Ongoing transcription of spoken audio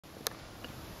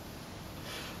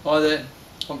Hi there,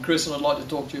 I'm Chris and I'd like to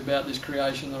talk to you about this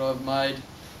creation that I've made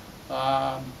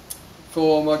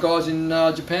for my guys in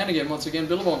Japan again, once again,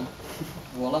 Billabong.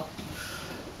 Voila.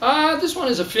 This one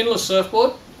is a finless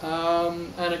surfboard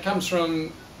and it comes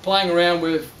from playing around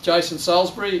with Jason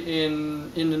Salisbury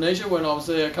in Indonesia when I was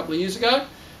there a couple of years ago,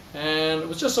 and it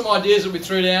was just some ideas that we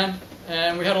threw down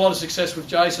and we had a lot of success with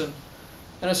Jason.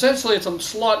 And essentially it's a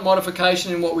slight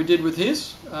modification in what we did with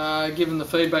his, given the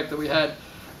feedback that we had.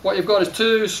 What you've got is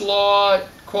two slight,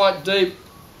 quite deep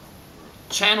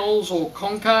channels or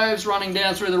concaves running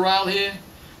down through the rail here.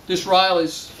 This rail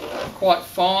is quite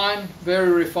fine, very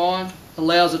refined,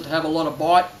 allows it to have a lot of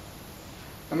bite.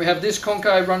 And we have this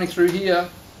concave running through here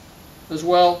as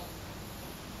well,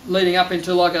 leading up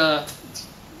into like a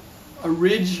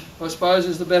ridge, I suppose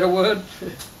is the better word,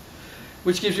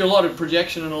 which gives you a lot of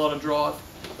projection and a lot of drive.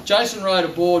 Jason rode a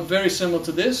board very similar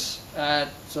to this at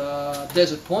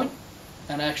Desert Point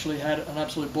and actually had an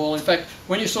absolute ball. In fact,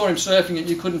 when you saw him surfing it,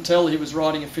 you couldn't tell he was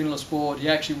riding a finless board. He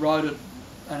actually rode it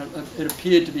and it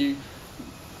appeared to be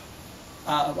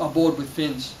a board with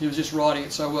fins. He was just riding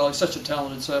it so well. He's such a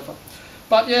talented surfer.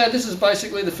 But yeah, this is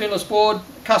basically the finless board,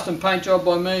 custom paint job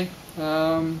by me.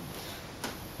 And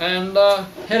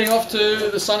heading off to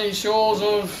the sunny shores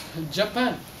of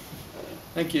Japan.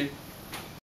 Thank you.